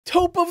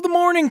Taupe of the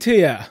morning to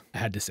ya! I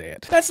had to say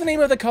it. That's the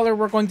name of the color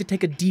we're going to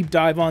take a deep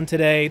dive on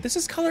today. This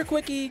is Color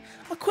Quickie,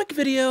 a quick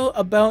video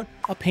about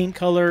a paint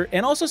color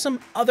and also some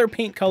other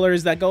paint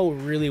colors that go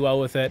really well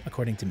with it,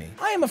 according to me.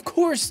 I am, of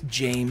course,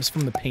 James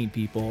from the Paint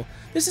People.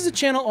 This is a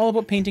channel all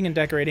about painting and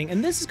decorating,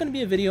 and this is going to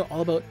be a video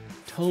all about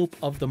Taupe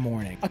of the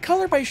Morning, a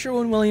color by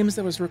Sherwin-Williams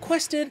that was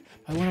requested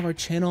by one of our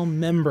channel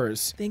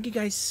members. Thank you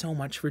guys so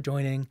much for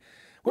joining.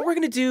 What we're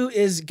gonna do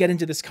is get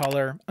into this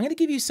color. I'm gonna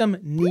give you some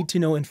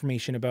need-to-know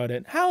information about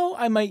it, how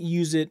I might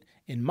use it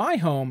in my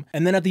home,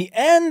 and then at the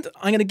end,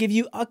 I'm gonna give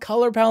you a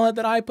color palette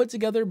that I put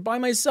together by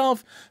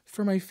myself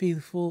for my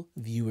faithful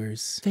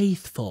viewers.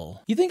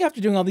 Faithful. You think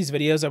after doing all these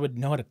videos, I would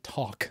know how to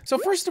talk. So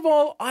first of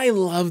all, I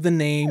love the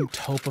name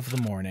Taupe of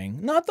the Morning.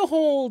 Not the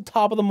whole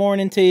top of the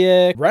morning to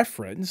you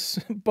reference,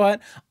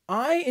 but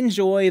I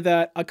enjoy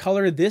that a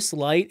color this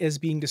light is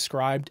being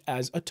described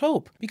as a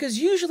taupe, because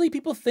usually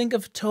people think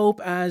of taupe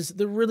as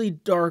the really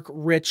dark,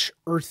 rich,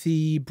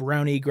 earthy,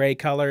 browny gray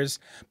colors,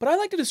 but I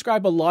like to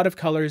describe a lot of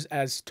colors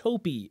as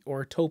taupey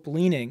or taupe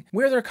leaning,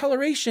 where their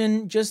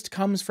coloration just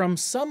comes from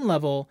some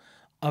level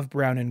of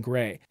brown and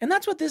gray. And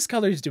that's what this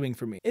color is doing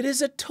for me. It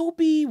is a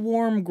taupey,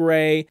 warm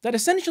gray that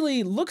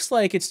essentially looks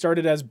like it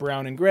started as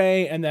brown and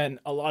gray, and then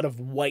a lot of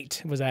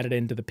white was added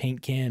into the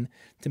paint can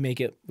to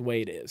make it the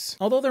way it is.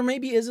 Although there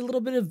maybe is a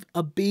little bit of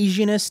a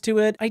beiginess to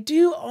it, I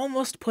do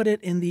almost put it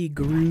in the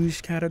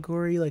grouge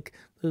category, like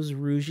those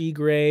rougey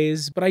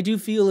grays, but I do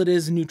feel it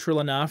is neutral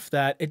enough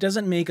that it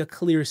doesn't make a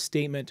clear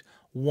statement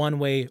one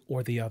way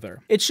or the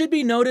other. It should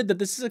be noted that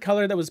this is a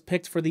color that was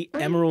picked for the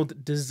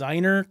Emerald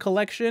Designer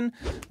collection,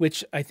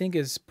 which I think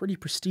is pretty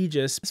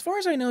prestigious. As far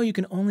as I know, you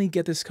can only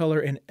get this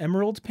color in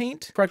emerald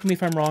paint. Correct me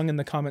if I'm wrong in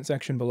the comment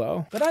section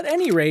below. But at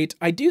any rate,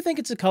 I do think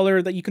it's a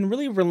color that you can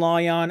really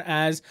rely on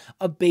as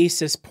a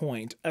basis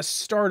point, a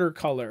starter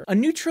color, a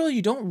neutral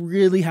you don't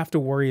really have to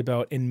worry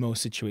about in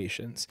most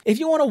situations. If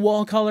you want a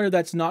wall color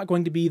that's not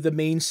going to be the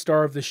main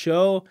star of the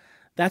show,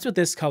 that's what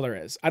this color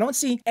is. I don't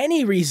see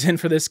any reason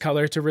for this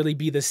color to really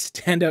be the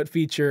standout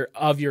feature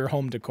of your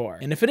home decor.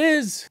 And if it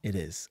is, it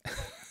is.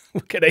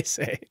 What can I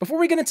say? Before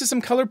we get into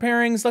some color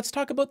pairings, let's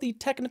talk about the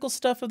technical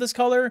stuff of this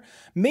color,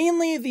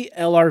 mainly the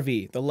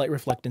LRV, the light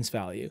reflectance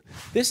value.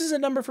 This is a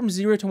number from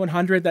 0 to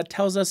 100 that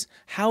tells us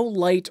how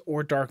light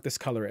or dark this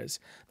color is.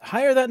 The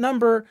higher that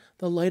number,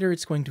 the lighter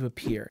it's going to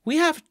appear. We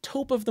have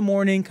Taupe of the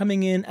Morning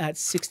coming in at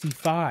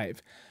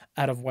 65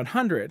 out of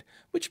 100,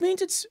 which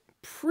means it's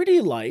pretty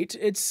light.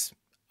 It's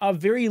a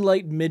very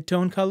light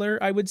mid-tone color,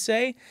 I would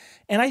say.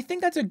 And I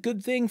think that's a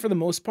good thing for the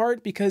most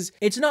part because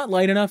it's not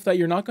light enough that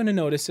you're not going to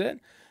notice it,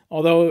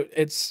 although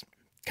it's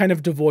kind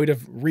of devoid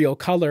of real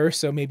color,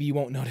 so maybe you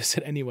won't notice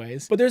it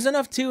anyways. But there's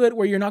enough to it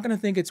where you're not going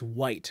to think it's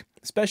white,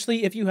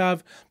 especially if you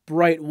have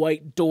bright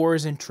white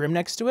doors and trim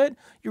next to it.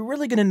 You're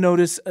really going to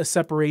notice a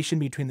separation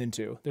between the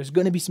two. There's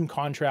going to be some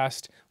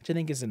contrast, which I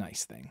think is a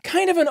nice thing.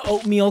 Kind of an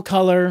oatmeal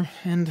color,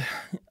 and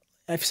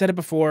I've said it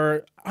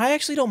before, I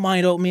actually don't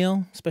mind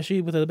oatmeal, especially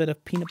with a bit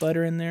of peanut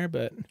butter in there,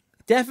 but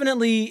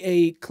definitely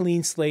a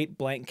clean slate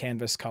blank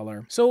canvas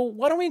color. So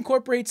why don't we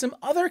incorporate some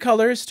other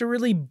colors to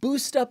really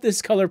boost up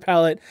this color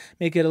palette,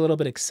 make it a little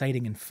bit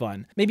exciting and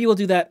fun. Maybe we'll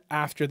do that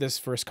after this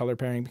first color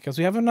pairing because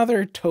we have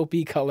another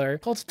taupey color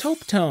called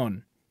Taupe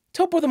Tone.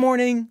 Taupe of the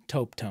Morning,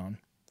 Taupe Tone.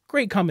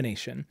 Great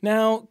combination.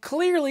 Now,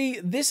 clearly,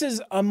 this is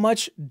a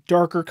much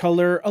darker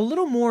color, a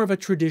little more of a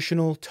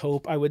traditional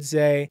taupe, I would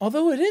say,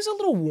 although it is a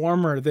little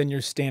warmer than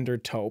your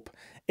standard taupe.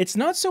 It's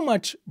not so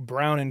much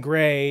brown and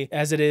gray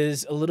as it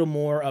is a little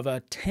more of a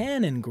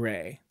tan and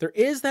gray. There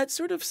is that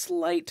sort of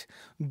slight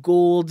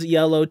gold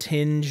yellow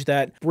tinge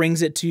that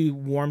brings it to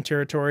warm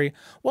territory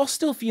while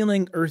still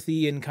feeling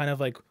earthy and kind of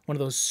like one of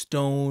those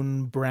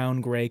stone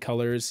brown gray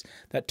colors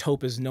that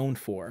taupe is known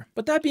for.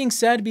 But that being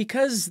said,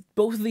 because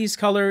both of these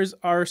colors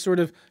are sort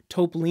of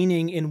taupe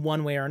leaning in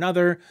one way or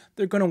another,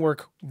 they're going to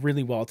work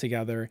really well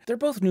together. They're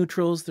both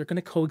neutrals. They're going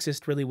to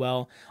coexist really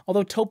well.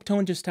 Although Taupe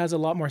Tone just has a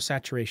lot more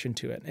saturation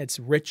to it. It's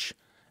rich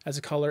as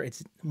a color.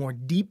 It's more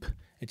deep.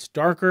 It's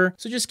darker.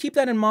 So just keep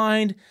that in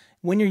mind.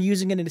 When you're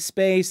using it in a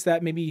space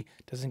that maybe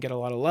doesn't get a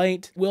lot of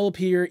light, will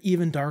appear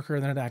even darker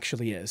than it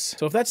actually is.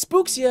 So if that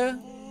spooks you,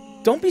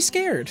 don't be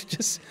scared.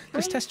 Just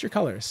test your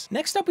colors.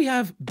 Next up, we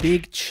have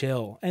Big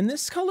Chill. And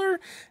this color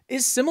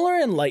is similar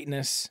in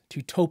lightness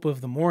to Taupe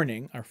of the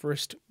Morning, our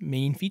first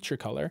main feature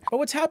color. But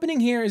what's happening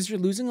here is you're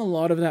losing a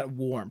lot of that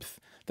warmth.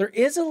 There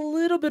is a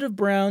little bit of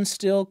brown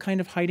still kind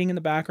of hiding in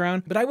the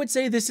background, but I would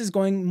say this is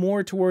going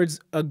more towards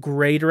a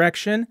gray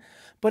direction.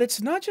 But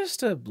it's not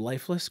just a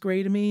lifeless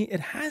gray to me. It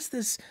has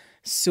this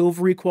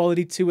silvery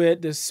quality to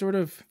it, this sort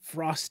of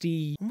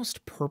frosty,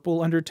 almost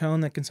purple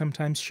undertone that can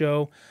sometimes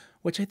show,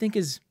 which I think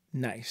is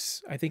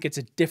nice. I think it's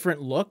a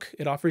different look.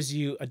 It offers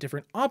you a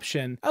different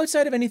option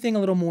outside of anything a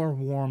little more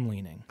warm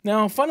leaning.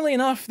 Now, funnily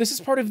enough, this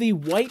is part of the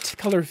white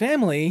color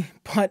family,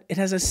 but it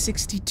has a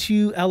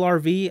 62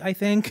 LRV, I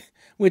think,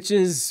 which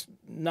is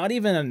not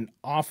even an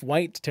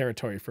off-white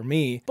territory for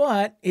me,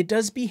 but it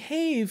does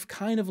behave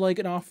kind of like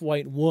an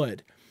off-white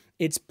would.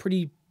 It's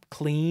pretty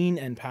clean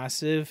and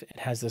passive. It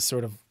has this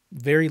sort of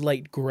very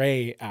light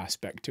gray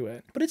aspect to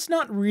it, but it's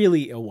not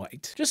really a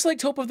white. Just like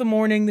Taupe of the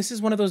Morning, this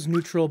is one of those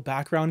neutral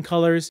background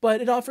colors,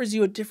 but it offers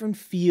you a different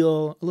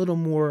feel, a little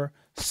more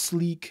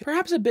sleek,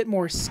 perhaps a bit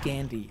more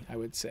Scandi, I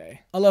would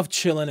say. I love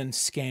chillin' in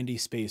Scandi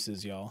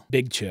spaces, y'all.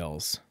 Big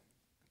chills.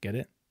 Get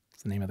it?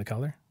 It's the name of the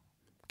color.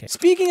 Okay.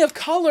 Speaking of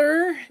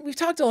color, we've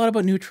talked a lot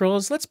about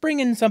neutrals. Let's bring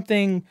in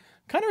something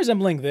kind of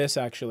resembling this,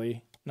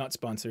 actually. Not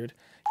sponsored.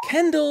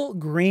 Kendall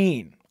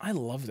Green. I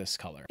love this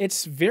color.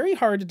 It's very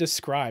hard to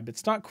describe.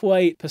 It's not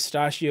quite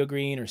pistachio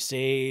green or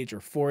sage or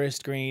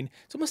forest green.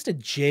 It's almost a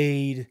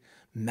jade,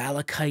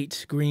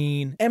 malachite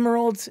green,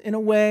 emerald in a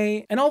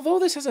way. And although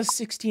this has a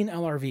 16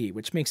 LRV,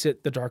 which makes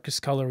it the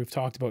darkest color we've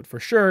talked about for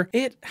sure,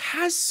 it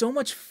has so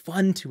much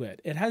fun to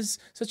it. It has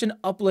such an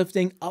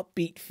uplifting,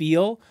 upbeat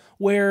feel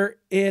where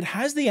it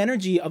has the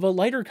energy of a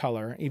lighter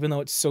color, even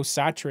though it's so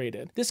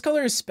saturated. This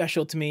color is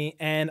special to me,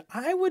 and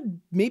I would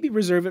maybe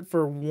reserve it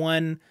for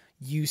one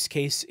use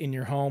case in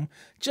your home,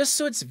 just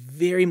so it's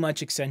very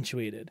much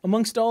accentuated.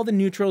 Amongst all the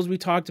neutrals we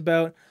talked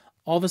about,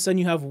 all of a sudden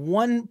you have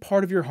one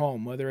part of your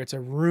home, whether it's a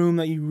room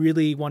that you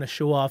really want to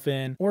show off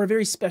in, or a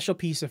very special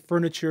piece of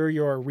furniture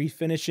you're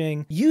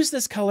refinishing. Use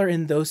this color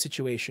in those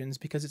situations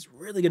because it's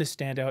really going to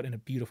stand out in a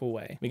beautiful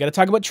way. We got to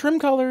talk about trim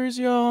colors,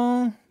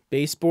 y'all.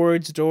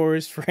 Baseboards,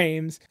 doors,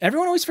 frames.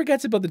 Everyone always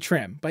forgets about the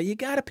trim, but you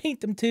got to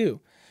paint them too.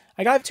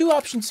 I got two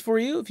options for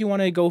you if you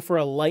want to go for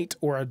a light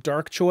or a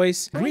dark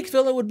choice. Greek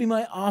Villa would be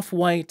my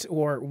off-white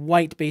or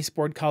white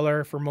baseboard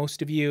color for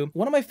most of you.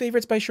 One of my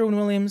favorites by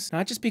Sherwin-Williams,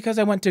 not just because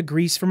I went to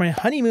Greece for my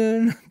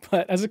honeymoon,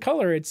 but as a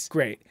color, it's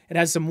great. It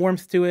has some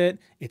warmth to it,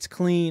 it's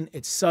clean,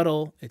 it's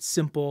subtle, it's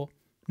simple,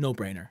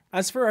 no-brainer.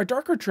 As for our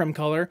darker trim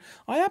color,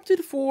 I opted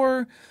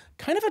for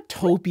kind of a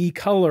taupey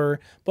color,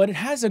 but it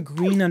has a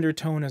green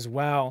undertone as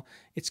well.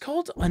 It's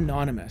called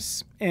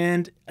Anonymous,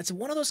 and it's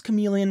one of those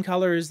chameleon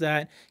colors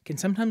that can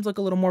sometimes look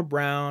a little more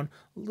brown,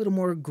 a little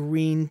more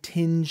green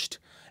tinged.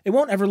 It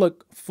won't ever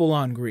look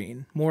full-on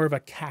green, more of a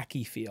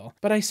khaki feel.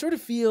 But I sort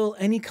of feel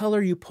any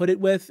color you put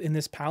it with in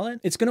this palette,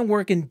 it's gonna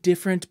work in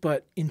different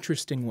but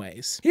interesting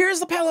ways.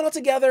 Here's the palette all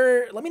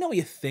together. Let me know what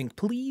you think,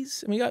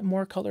 please. And we got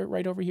more color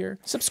right over here.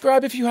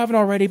 Subscribe if you haven't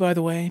already, by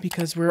the way,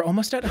 because we're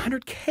almost at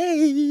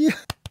 100K.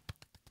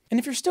 And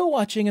if you're still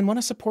watching and want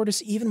to support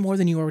us even more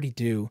than you already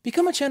do,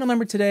 become a channel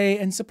member today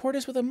and support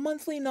us with a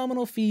monthly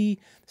nominal fee,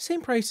 the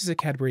same price as a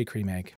Cadbury cream egg.